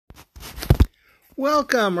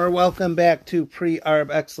Welcome back to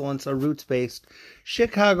Pre-Arb Excellence, a roots-based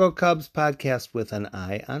Chicago Cubs podcast with an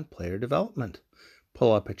eye on player development.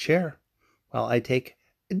 Pull up a chair while I take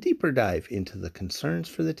a deeper dive into the concerns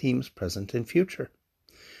for the team's present and future.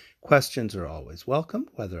 Questions are always welcome,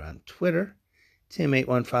 whether on Twitter,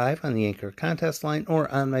 Tim815 on the Anchor contest line,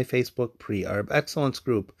 or on my Facebook Pre-Arb Excellence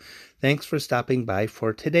group. Thanks for stopping by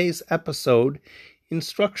for today's episode,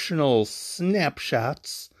 Instructional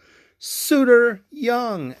Snapshots. Suitor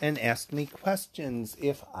Young, and asked me questions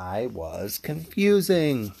if I was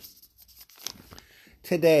confusing.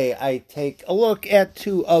 Today I take a look at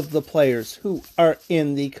two of the players who are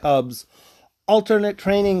in the Cubs alternate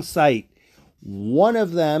training site. One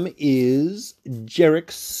of them is Jarek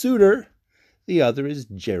Suitor. The other is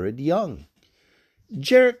Jared Young.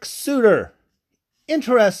 Jarek Suitor,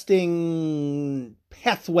 interesting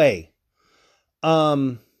pathway.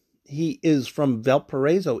 He is from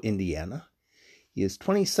Valparaiso, Indiana. He is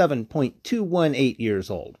 27.218 years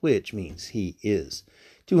old, which means he is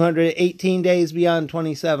 218 days beyond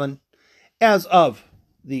 27 as of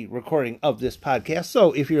the recording of this podcast.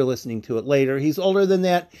 So if you're listening to it later, he's older than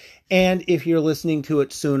that. And if you're listening to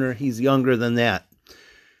it sooner, he's younger than that.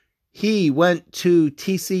 He went to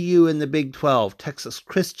TCU in the Big 12, Texas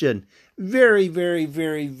Christian. Very, very,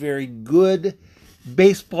 very, very good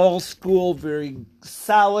baseball school, very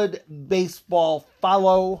solid baseball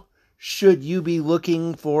follow, should you be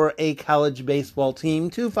looking for a college baseball team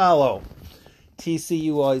to follow.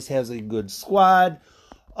 TCU always has a good squad,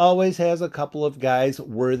 always has a couple of guys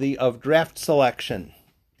worthy of draft selection.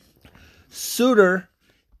 Suitor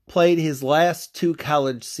played his last two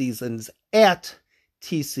college seasons at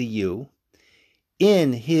TCU.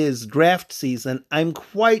 In his draft season, I'm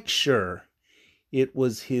quite sure it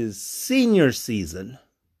was his senior season,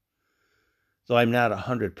 though I'm not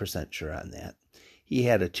 100% sure on that. He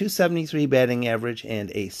had a .273 batting average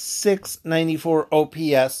and a .694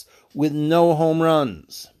 OPS with no home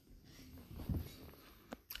runs.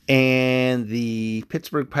 And the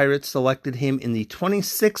Pittsburgh Pirates selected him in the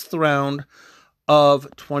 26th round of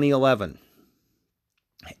 2011.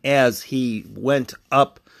 As he went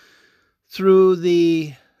up through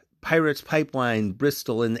the Pirates pipeline,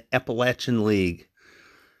 Bristol in the Appalachian League.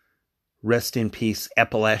 Rest in peace,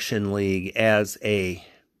 Appalachian League, as a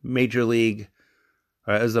major league,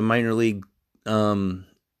 or as a minor league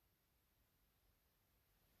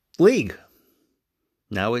league.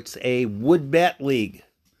 Now it's a wood bat league,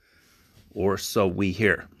 or so we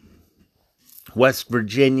hear. West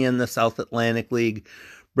Virginia in the South Atlantic League,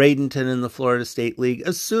 Bradenton in the Florida State League.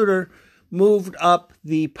 A Suitor moved up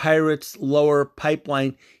the Pirates' lower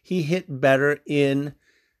pipeline. He hit better in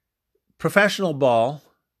professional ball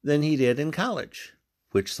than he did in college,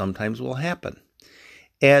 which sometimes will happen.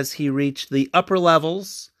 As he reached the upper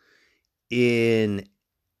levels in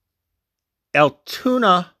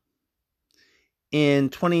Altoona in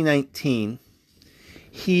 2019,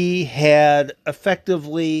 he had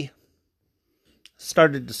effectively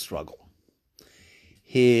started to struggle.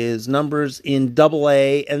 His numbers in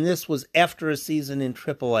AA, and this was after a season in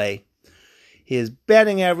AAA. His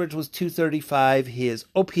batting average was .235. His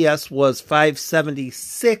OPS was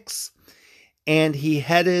 .576. And he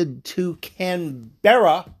headed to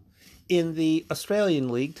Canberra in the Australian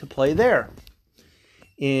League to play there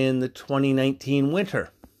in the 2019 winter.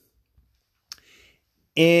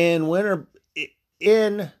 In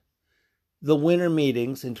the winter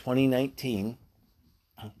meetings in 2019,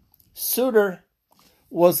 Suitor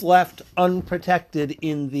was left unprotected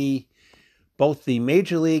in both the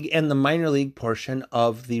major league and the minor league portion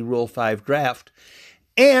of the Rule 5 draft.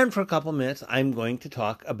 And for a couple minutes, I'm going to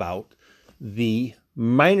talk about the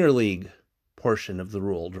minor league portion of the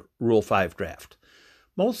Rule 5 draft.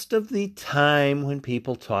 Most of the time when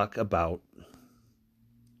people talk about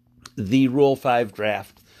the Rule 5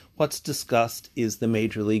 draft, what's discussed is the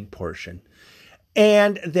major league portion.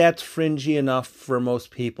 And that's fringy enough for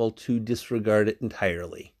most people to disregard it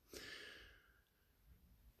entirely.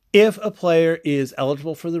 If a player is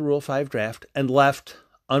eligible for the Rule 5 draft and left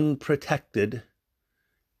unprotected,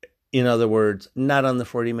 in other words, not on the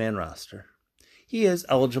 40-man roster, he is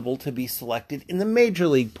eligible to be selected in the major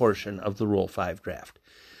league portion of the Rule 5 draft.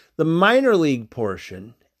 The minor league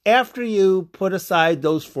portion, after you put aside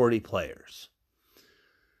those 40 players,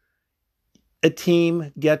 a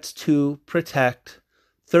team gets to protect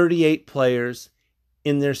 38 players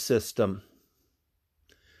in their system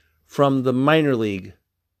from the minor league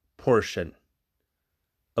portion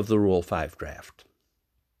of the Rule 5 draft.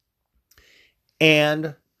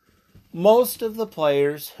 And most of the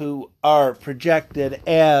players who are projected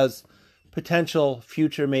as potential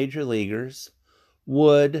future major leaguers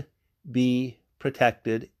would be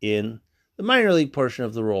protected in the minor league portion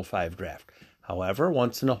of the Rule 5 draft. However,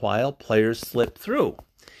 once in a while, players slip through.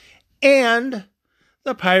 And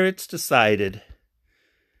the Pirates decided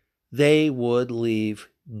they would leave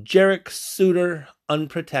Derek Suter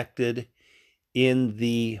unprotected in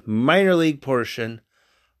the minor league portion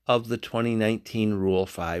of the 2019 Rule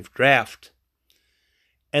 5 draft.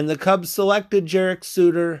 And the Cubs selected Derek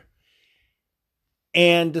Suter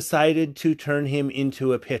and decided to turn him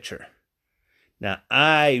into a pitcher. Now,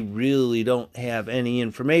 I really don't have any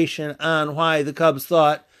information on why the Cubs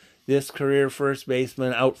thought this career first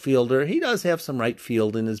baseman outfielder, he does have some right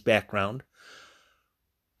field in his background,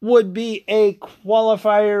 would be a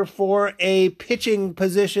qualifier for a pitching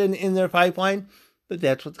position in their pipeline, but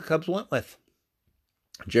that's what the Cubs went with.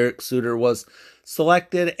 Derek Suter was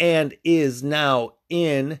selected and is now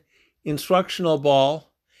in instructional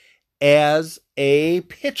ball as a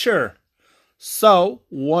pitcher. So,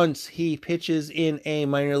 once he pitches in a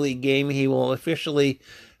minor league game, he will officially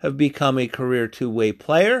have become a career two-way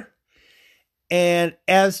player. And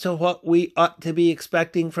as to what we ought to be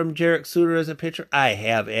expecting from Derek Suter as a pitcher, I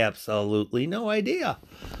have absolutely no idea.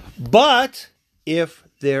 But if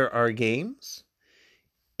there are games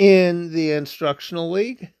in the instructional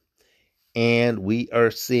league and we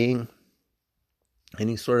are seeing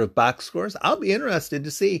any sort of box scores, I'll be interested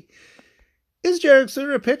to see, is Derek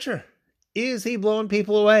Suter a pitcher? Is he blowing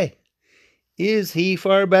people away? Is he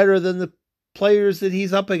far better than the players that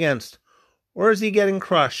he's up against? Or is he getting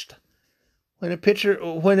crushed? When a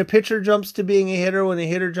pitcher jumps to being a hitter, when a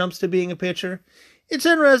hitter jumps to being a pitcher, it's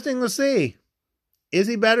interesting to see. Is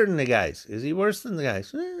he better than the guys? Is he worse than the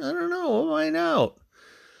guys? I don't know. We'll find out.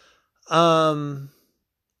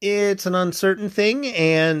 It's an uncertain thing,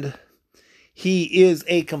 and he is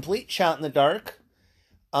a complete shot in the dark.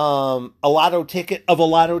 A lotto ticket,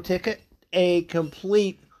 a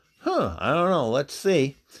complete, I don't know, let's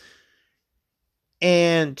see.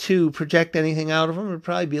 And to project anything out of him would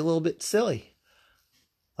probably be a little bit silly.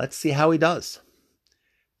 Let's see how he does.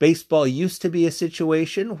 Baseball used to be a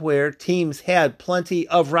situation where teams had plenty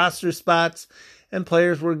of roster spots and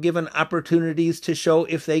players were given opportunities to show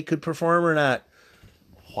if they could perform or not.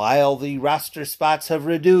 While the roster spots have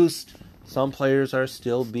reduced, some players are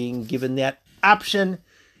still being given that option,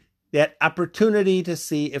 that opportunity to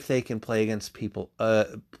see if they can play against people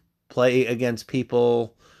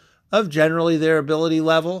of generally their ability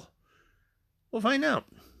level. We'll find out.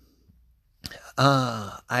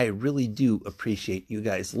 I really do appreciate you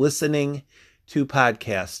guys listening to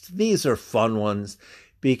podcasts. These are fun ones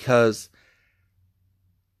because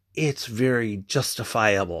it's very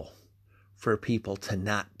justifiable for people to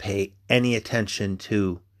not pay any attention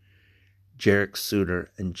to Derek Suter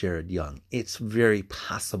and Jared Young. It's very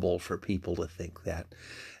possible for people to think that.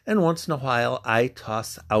 And once in a while, I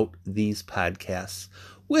toss out these podcasts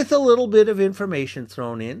with a little bit of information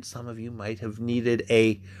thrown in. Some of you might have needed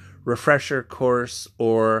a refresher course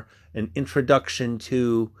or an introduction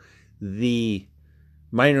to the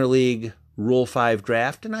minor league Rule 5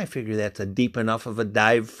 draft, and I figure that's a deep enough of a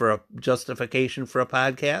dive for a justification for a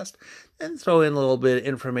podcast. And throw in a little bit of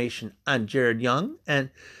information on Jared Young,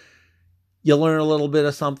 and you learn a little bit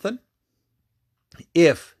of something.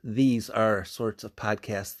 If these are sorts of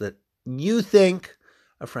podcasts that you think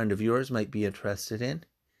a friend of yours might be interested in,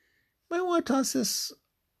 you might want to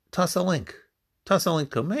toss a link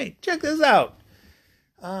to him. Hey, check this out.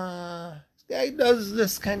 This guy does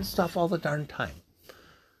this kind of stuff all the darn time.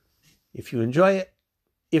 If you enjoy it,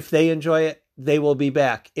 if they enjoy it, they will be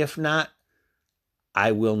back. If not,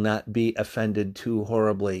 I will not be offended too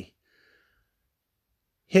horribly.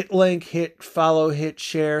 Hit link, hit follow, hit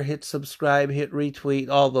share, hit subscribe, hit retweet,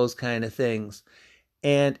 all those kind of things.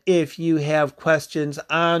 And if you have questions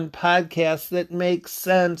on podcasts that make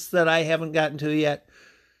sense that I haven't gotten to yet,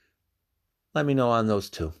 let me know on those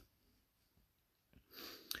too.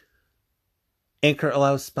 Anchor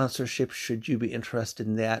allows sponsorship should you be interested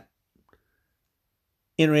in that.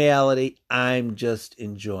 In reality, I'm just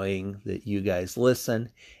enjoying that you guys listen.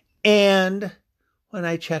 And when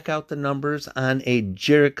I check out the numbers on a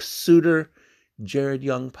Derek Suter, Jared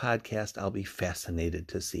Young podcast, I'll be fascinated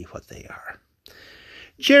to see what they are.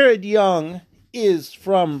 Jared Young is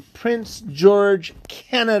from Prince George,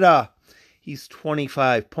 Canada. He's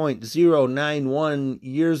 25.091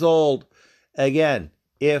 years old. Again,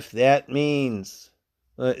 if that means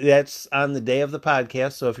that's on the day of the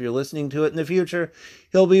podcast. So if you're listening to it in the future,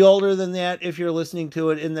 he'll be older than that. If you're listening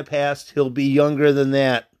to it in the past, he'll be younger than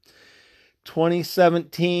that.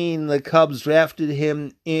 2017, the Cubs drafted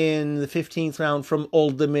him in the 15th round from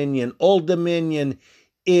Old Dominion. Old Dominion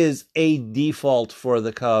is a default for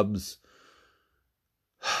the Cubs.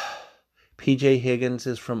 PJ Higgins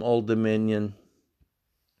is from Old Dominion.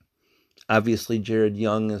 Obviously, Jared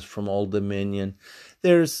Young is from Old Dominion.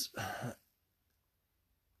 There's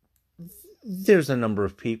a number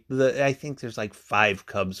of people. I think there's like 5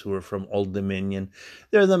 Cubs who are from Old Dominion.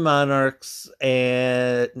 They're the Monarchs,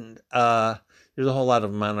 and there's a whole lot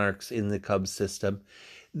of Monarchs in the Cubs system.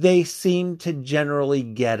 They seem to generally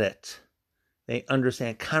get it. They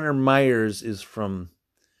understand. Connor Myers is from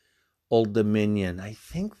Old Dominion. I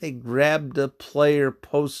think they grabbed a player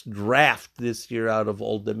post-draft this year out of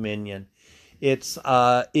Old Dominion. It's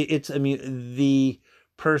the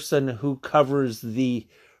person who covers the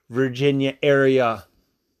Virginia area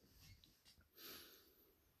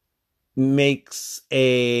makes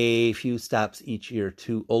a few stops each year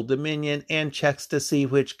to Old Dominion and checks to see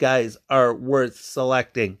which guys are worth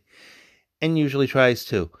selecting, and usually tries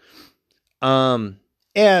to.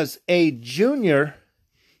 As a junior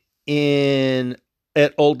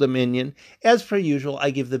at Old Dominion, as per usual,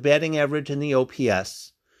 I give the batting average and the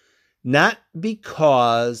OPS, not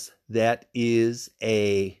because that is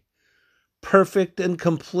a perfect and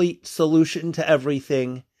complete solution to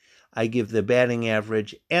everything. I give the batting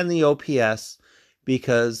average and the OPS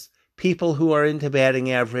because people who are into batting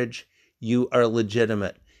average, you are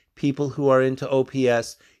legitimate. People who are into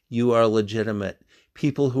OPS, you are legitimate.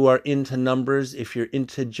 People who are into numbers, if you're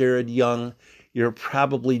into Jared Young, you're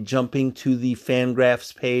probably jumping to the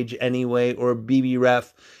Fangraphs page anyway, or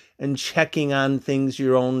BBREF, and checking on things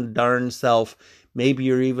your own darn self. Maybe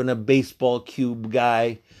you're even a baseball cube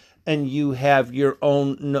guy, and you have your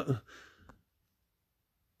own...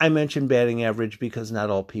 I mentioned batting average because not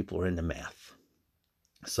all people are into math.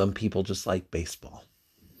 Some people just like baseball.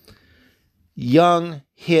 Young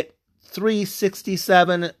hit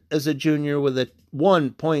 .367 as a junior with a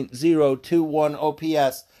 1.021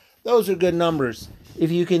 OPS. Those are good numbers.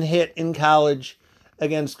 If you can hit in college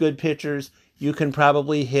against good pitchers, you can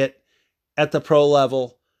probably hit at the pro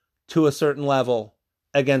level to a certain level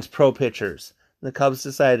against pro pitchers. The Cubs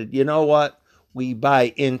decided, you know what? We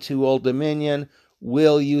buy into Old Dominion.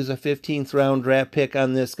 We'll use a 15th round draft pick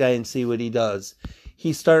on this guy and see what he does.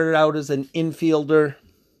 He started out as an infielder,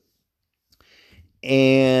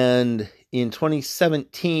 and in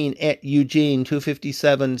 2017 at Eugene,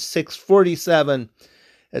 257, 647.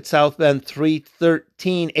 At South Bend,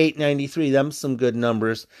 313, 893. Them some good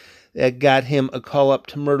numbers. That got him a call up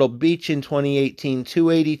to Myrtle Beach in 2018,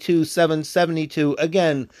 282, 772.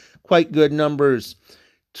 Again, quite good numbers.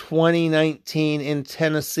 2019 in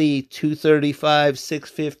Tennessee, 235,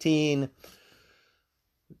 615.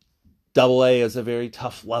 Double A is a very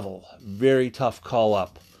tough level. Very tough call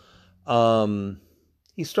up.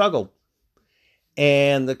 He struggled.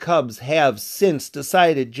 And the Cubs have since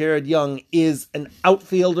decided Jared Young is an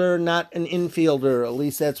outfielder, not an infielder. At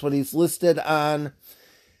least that's what he's listed on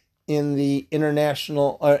in the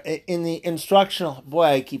international, or in the instructional. Boy,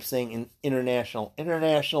 I keep saying international.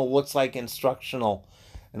 International looks like instructional.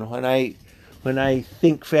 And when I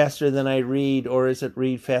think faster than I read, or is it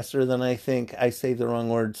read faster than I think, I say the wrong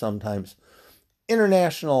word sometimes.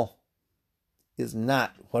 International is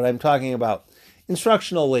not what I'm talking about.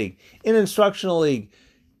 Instructional league. In instructional league,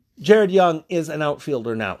 Jared Young is an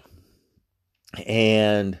outfielder now.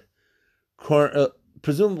 And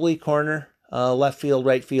presumably corner, left field,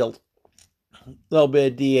 right field, a little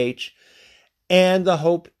bit of DH. And the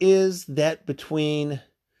hope is that between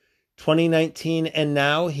 2019 and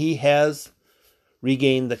now, he has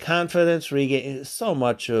regained the confidence, so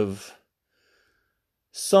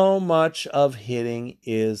much of hitting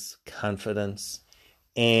is confidence.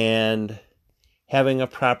 And having a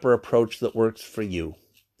proper approach that works for you.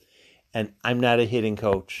 And I'm not a hitting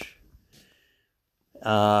coach.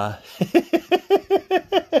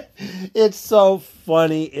 It's so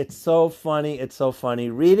funny. It's so funny. It's so funny.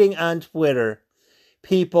 Reading on Twitter,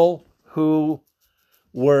 people who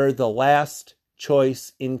were the last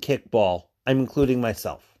choice in kickball. I'm including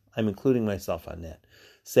myself on that.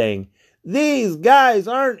 Saying, these guys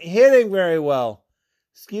aren't hitting very well.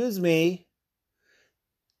 Excuse me.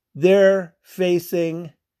 They're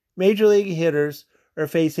facing, major league hitters are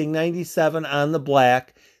facing 97 on the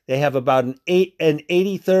black. They have about an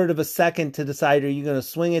 83rd of a second to decide, are you going to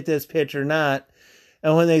swing at this pitch or not?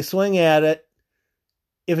 And when they swing at it,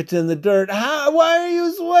 if it's in the dirt, why are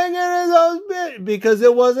you swinging at those pitches? Because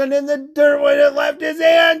it wasn't in the dirt when it left his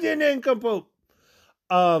hand, you nincompoop.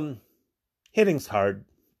 Hitting's hard.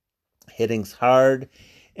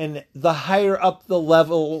 And the higher up the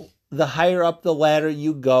ladder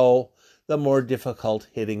you go, the more difficult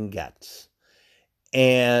hitting gets.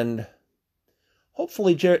 And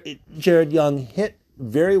hopefully Jared Young hit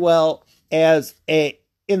very well in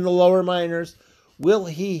the lower minors, Will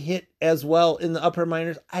he hit as well in the upper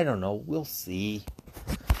minors? I don't know. We'll see.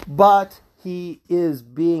 But he is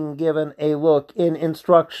being given a look in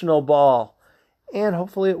instructional ball. And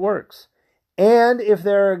hopefully it works. And if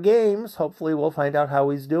there are games, hopefully we'll find out how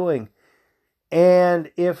he's doing.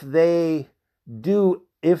 And if there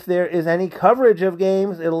is any coverage of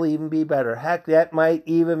games, it'll even be better. Heck, that might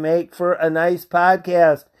even make for a nice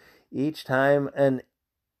podcast. Each time an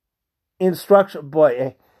instruction...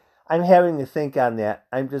 Boy, I'm having to think on that.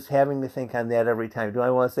 I'm just having to think on that every time. Do I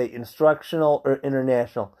want to say instructional or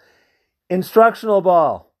international? Instructional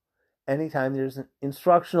ball. Anytime there's an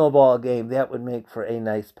instructional ball game, that would make for a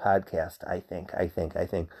nice podcast, I think.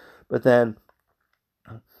 But then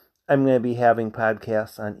I'm going to be having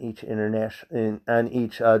podcasts on each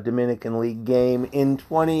Dominican League game in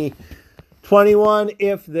 2021.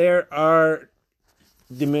 If there are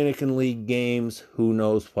Dominican League games, who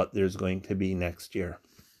knows what there's going to be next year.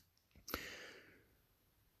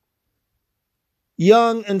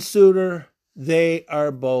 Young and Suter, they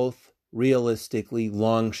are both realistically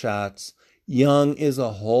long shots. Young is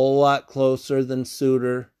a whole lot closer than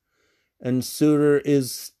Suter, and Suter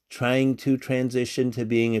is trying to transition to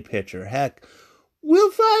being a pitcher. Heck,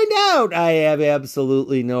 we'll find out. I have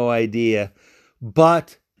absolutely no idea.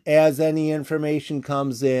 But as any information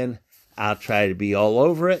comes in, I'll try to be all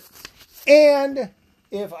over it. And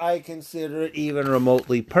if I consider it even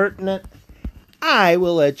remotely pertinent, I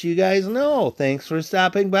will let you guys know. Thanks for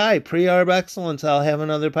stopping by. Pre-Arb Excellence. I'll have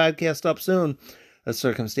another podcast up soon, as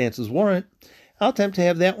circumstances warrant. I'll attempt to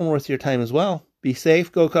have that one worth your time as well. Be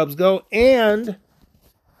safe, go Cubs go, and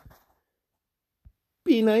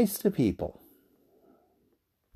be nice to people.